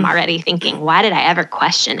 Is what I'm already thinking. Why did I ever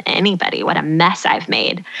question anybody? What a mess I've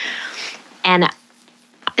made. And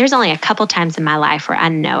there's only a couple times in my life where I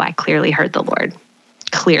know I clearly heard the Lord.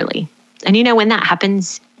 Clearly. And when that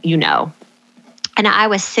happens, And I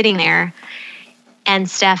was sitting there, and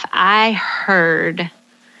Steph, I heard,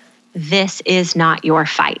 this is not your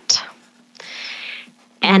fight.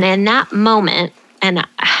 And in that moment, and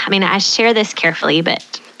I share this carefully,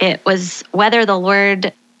 but it was whether the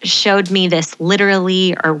Lord showed me this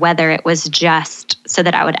literally or whether it was just so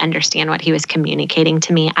that I would understand what he was communicating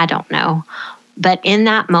to me, I don't know. But in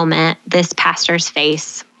that moment, this pastor's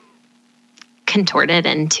face contorted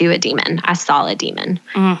into a demon. I saw a demon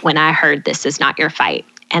when I heard, "This is not your fight."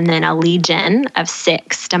 And then a legion of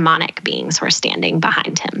 6 demonic beings were standing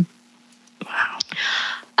behind him. Wow.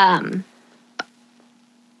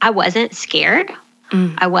 I wasn't scared.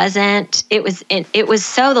 I wasn't, it was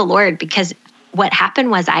so the Lord, because what happened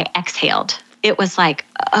was I exhaled. It was like,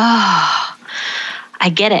 oh, I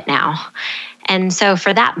get it now. And so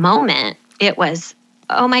for that moment, it was,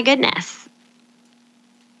 oh my goodness,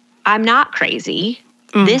 I'm not crazy.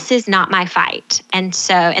 This is not my fight. And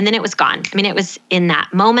then it was gone. I mean, it was in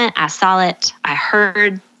that moment, I saw it. I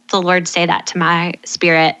heard the Lord say that to my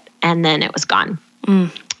spirit, and then it was gone.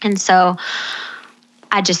 And so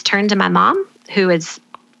I just turned to my mom, who was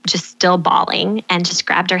just still bawling, and just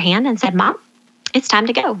grabbed her hand and said, "Mom, it's time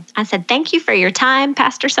to go." I said, "Thank you for your time,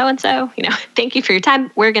 Pastor so-and-so. Thank you for your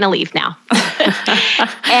time. We're going to leave now."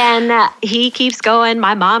 And he keeps going.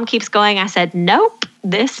 My mom keeps going. I said, "Nope,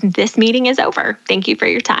 this meeting is over. Thank you for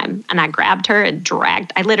your time." And I grabbed her and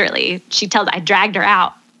I dragged her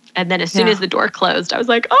out. And then as soon as the door closed, I was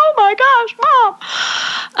like, "Oh my gosh, Mom."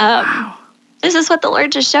 Wow. This is what the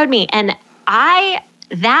Lord just showed me. And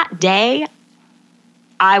that day,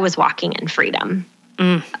 I was walking in freedom.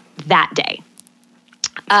 That day.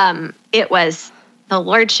 The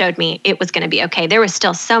Lord showed me it was going to be okay. There was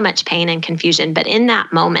still so much pain and confusion, but in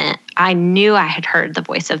that moment, I knew I had heard the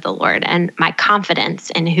voice of the Lord, and my confidence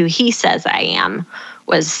in who He says I am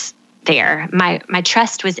was there. My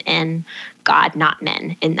trust was in God, not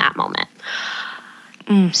men, in that moment.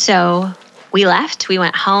 So we left, we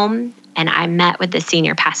went home, and I met with the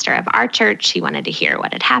senior pastor of our church. He wanted to hear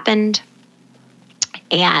what had happened.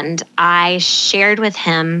 And I shared with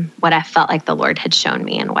him what I felt like the Lord had shown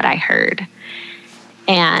me and what I heard.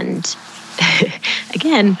 And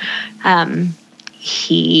again,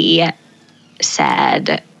 he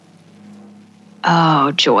said,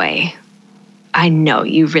 "Oh, Joy, I know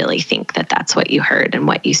you really think that that's what you heard and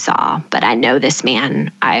what you saw, but I know this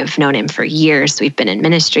man. I've known him for years. We've been in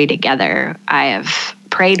ministry together. I have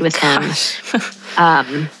prayed with him.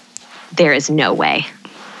 There's no way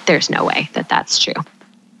that that's true."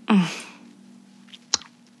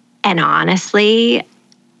 And honestly,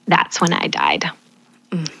 that's when I died.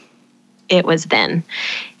 It was then.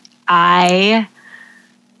 I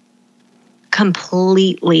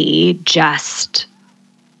completely just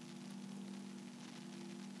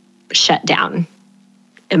shut down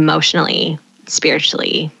emotionally,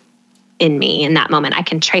 spiritually, in me in that moment. I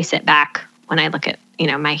can trace it back when I look at,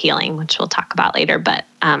 my healing, which we'll talk about later, but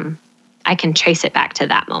I can trace it back to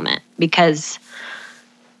that moment, because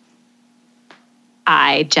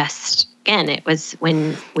I just, again, it was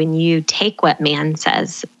when you take what man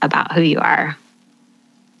says about who you are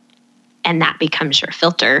and that becomes your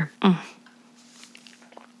filter,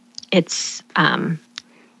 it's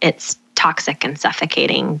toxic and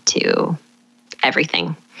suffocating to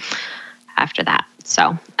everything after that.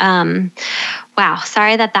 So, wow,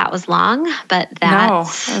 sorry that was long, but that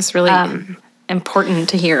was really important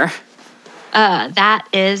to hear. That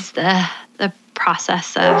is the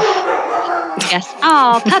process of, I guess,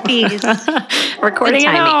 puppies. Recording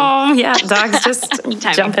at home. Yeah, dogs just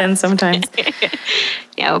jump in sometimes.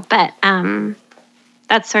 But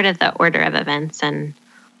that's sort of the order of events and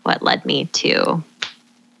what led me to.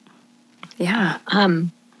 Yeah.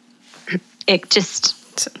 It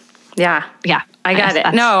just. Yeah. Yeah. I got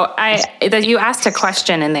it. No, you asked a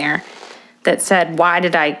question in there that said, why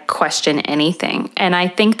did I question anything? And I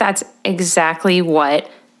think that's exactly what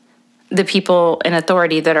the people in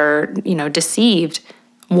authority that are, deceived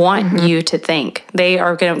want you to think. They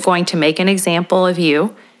are going to make an example of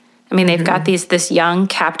you. I mean, they've got this young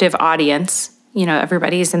captive audience.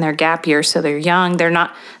 Everybody's in their gap year, so they're young.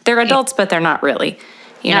 They're adults, but they're not really.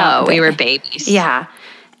 We were babies. Yeah.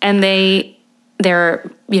 And they're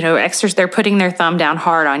they're putting their thumb down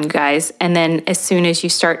hard on you guys. And then as soon as you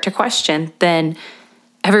start to question, then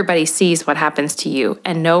everybody sees what happens to you,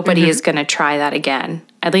 and nobody is going to try that again.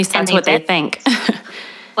 At least that's what they think.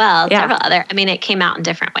 Well, several other, it came out in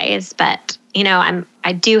different ways, but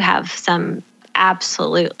I do have some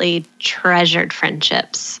absolutely treasured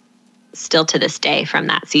friendships still to this day from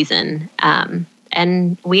that season.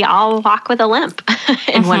 And we all walk with a limp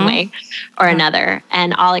in one way or another,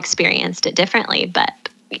 and all experienced it differently. But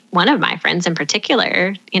one of my friends in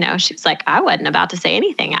particular, she was like, "I wasn't about to say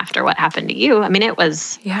anything after what happened to you." It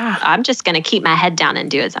was, I'm just going to keep my head down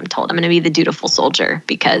and do as I'm told. I'm going to be the dutiful soldier,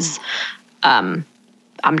 because I'm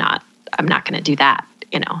not going to do that,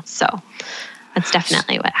 So that's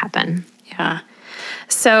definitely what happened. Yeah.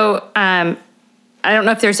 So I don't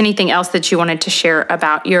know if there's anything else that you wanted to share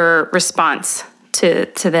about your response to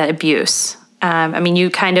that abuse. I mean, you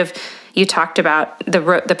talked about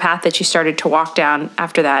the path that you started to walk down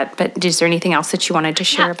after that, but is there anything else that you wanted to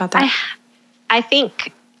share about that? I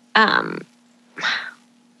think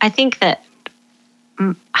that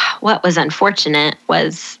what was unfortunate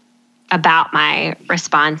was about my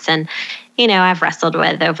response, and I've wrestled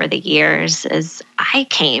with over the years, is I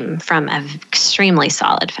came from an extremely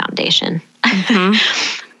solid foundation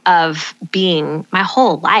of being my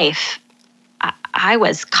whole life. I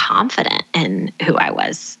was confident in who I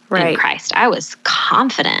was in Christ. I was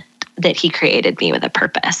confident that He created me with a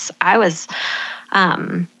purpose. I was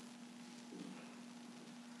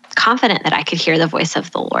confident that I could hear the voice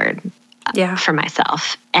of the Lord for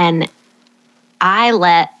myself. And I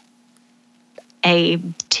let a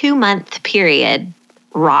 2-month period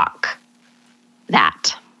rock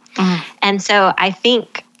that. And so I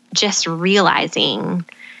think just realizing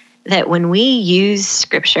that when we use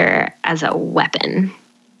Scripture as a weapon,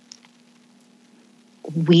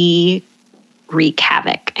 we wreak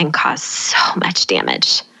havoc and cause so much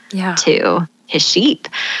damage to His sheep.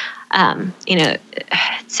 It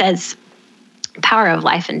says power of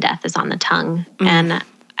life and death is on the tongue. And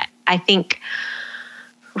I think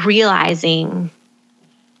realizing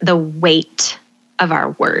the weight of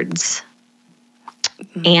our words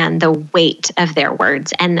and the weight of their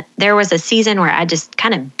words. And there was a season where I just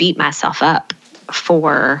kind of beat myself up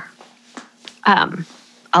for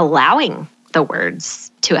allowing the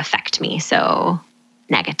words to affect me so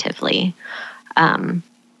negatively,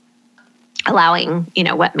 allowing,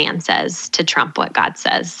 what man says to trump what God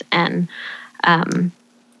says. And I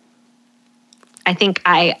think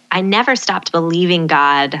I never stopped believing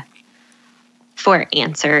God for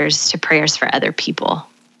answers to prayers for other people.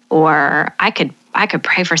 Or I could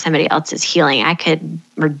pray for somebody else's healing. I could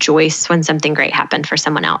rejoice when something great happened for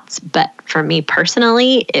someone else. But for me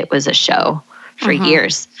personally, it was a show for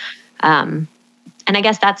years. And I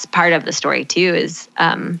guess that's part of the story too, is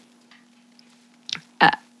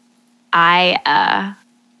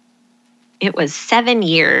it was 7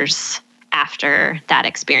 years after that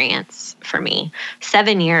experience for me.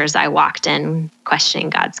 7 years I walked in questioning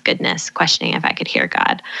God's goodness, questioning if I could hear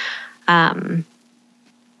God,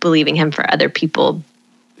 believing Him for other people,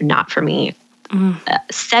 not for me. A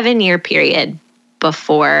 7-year period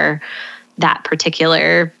before that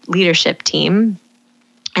particular leadership team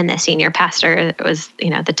and the senior pastor, it was,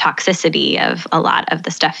 the toxicity of a lot of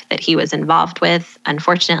the stuff that he was involved with,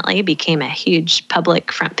 unfortunately, became a huge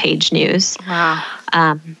public front page news. Wow.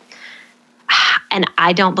 And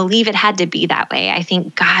I don't believe it had to be that way. I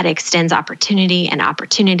think God extends opportunity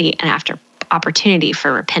after opportunity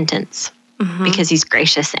for repentance because He's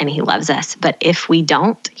gracious and He loves us. But if we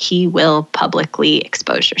don't, He will publicly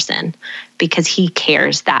expose your sin because He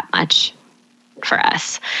cares that much for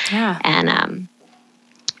us. Yeah. And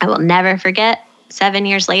I will never forget 7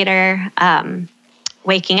 years later,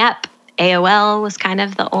 waking up. AOL was kind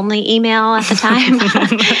of the only email at the time.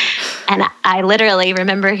 And I literally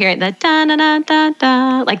remember hearing the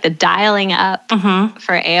da-da-da-da-da, like the dialing up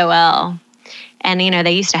for AOL. And,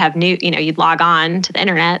 they used to have you'd log on to the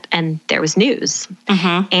internet and there was news.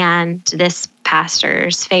 And this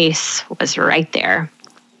pastor's face was right there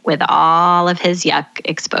with all of his yuck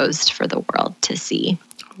exposed for the world to see.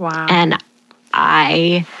 Wow. And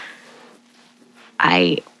I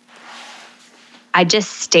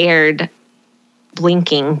just stared,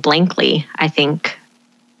 blinking blankly, I think.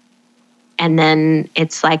 And then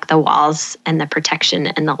it's like the walls and the protection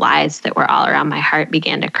and the lies that were all around my heart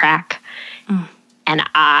began to crack. And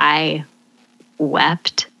I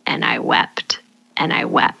wept and I wept and I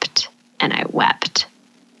wept and I wept.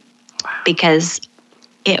 Wow. Because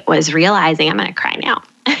it was realizing, I'm going to cry now.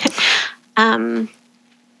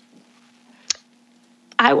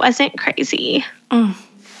 I wasn't crazy.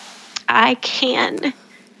 I can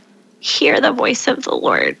hear the voice of the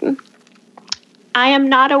Lord. I am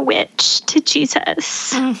not a witch to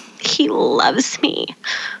Jesus. He loves me.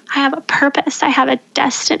 I have a purpose. I have a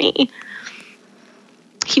destiny.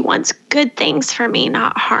 He wants good things for me,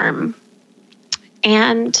 not harm.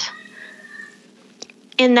 And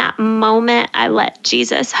in that moment, I let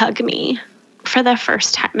Jesus hug me for the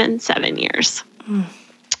first time in 7 years.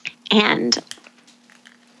 And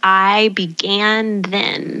I began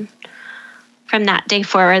then, from that day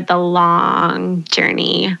forward, the long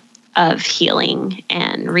journey of healing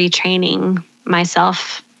and retraining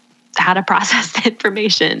myself how to process the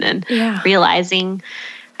information and realizing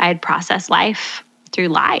I had processed life through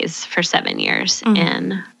lies for 7 years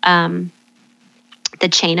and the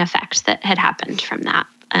chain effect that had happened from that.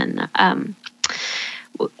 And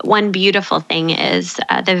one beautiful thing is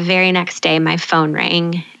the very next day my phone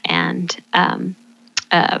rang, and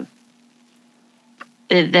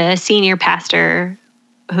the senior pastor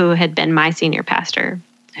who had been my senior pastor,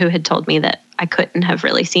 who had told me that I couldn't have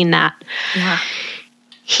really seen that. Yeah.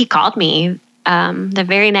 He called me the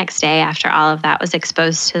very next day after all of that was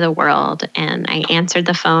exposed to the world, and I answered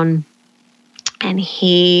the phone, and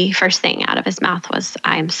he, first thing out of his mouth was,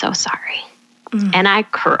 "I'm so sorry." And I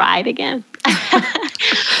cried again.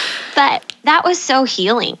 But that was so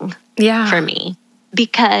healing for me,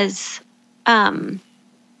 because it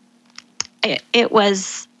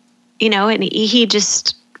was, and he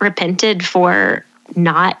just repented for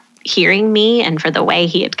not hearing me and for the way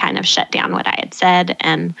he had kind of shut down what I had said.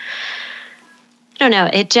 And I don't know,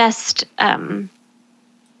 it just,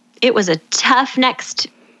 it was a tough next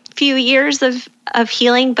few years of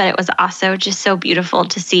healing, but it was also just so beautiful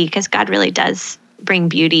to see, because God really does bring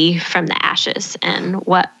beauty from the ashes, and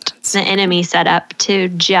what the enemy set up to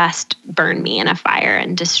just burn me in a fire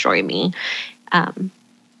and destroy me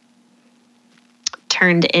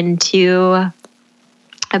turned into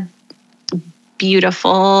a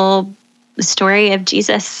beautiful story of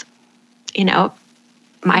Jesus,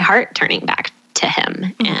 my heart turning back to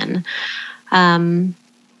him. And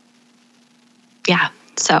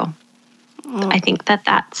so I think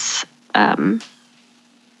that's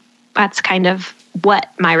kind of what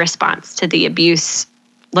my response to the abuse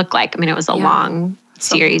looked like. I mean, it was a long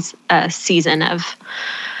season of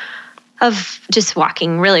just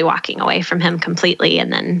walking away from him completely,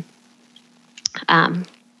 and then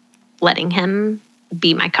letting him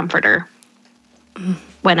be my comforter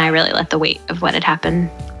when I really let the weight of what had happened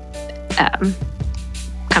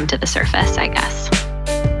come to the surface, I guess.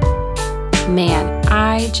 Man,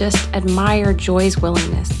 I just admire Joy's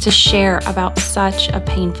willingness to share about such a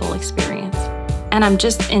painful experience. And I'm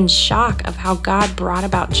just in shock of how God brought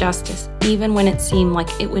about justice, even when it seemed like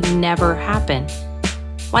it would never happen.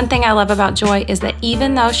 One thing I love about Joy is that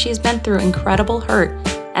even though she's been through incredible hurt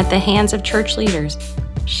at the hands of church leaders,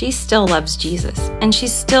 she still loves Jesus, and she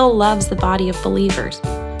still loves the body of believers.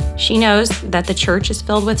 She knows that the church is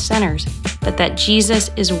filled with sinners, but that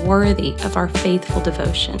Jesus is worthy of our faithful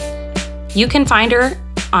devotion. You can find her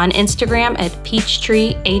on Instagram at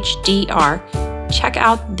PeachtreeHDR. Check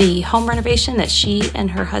out the home renovation that she and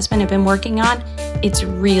her husband have been working on. It's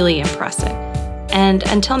really impressive. And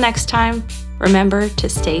until next time, remember to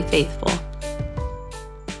stay faithful.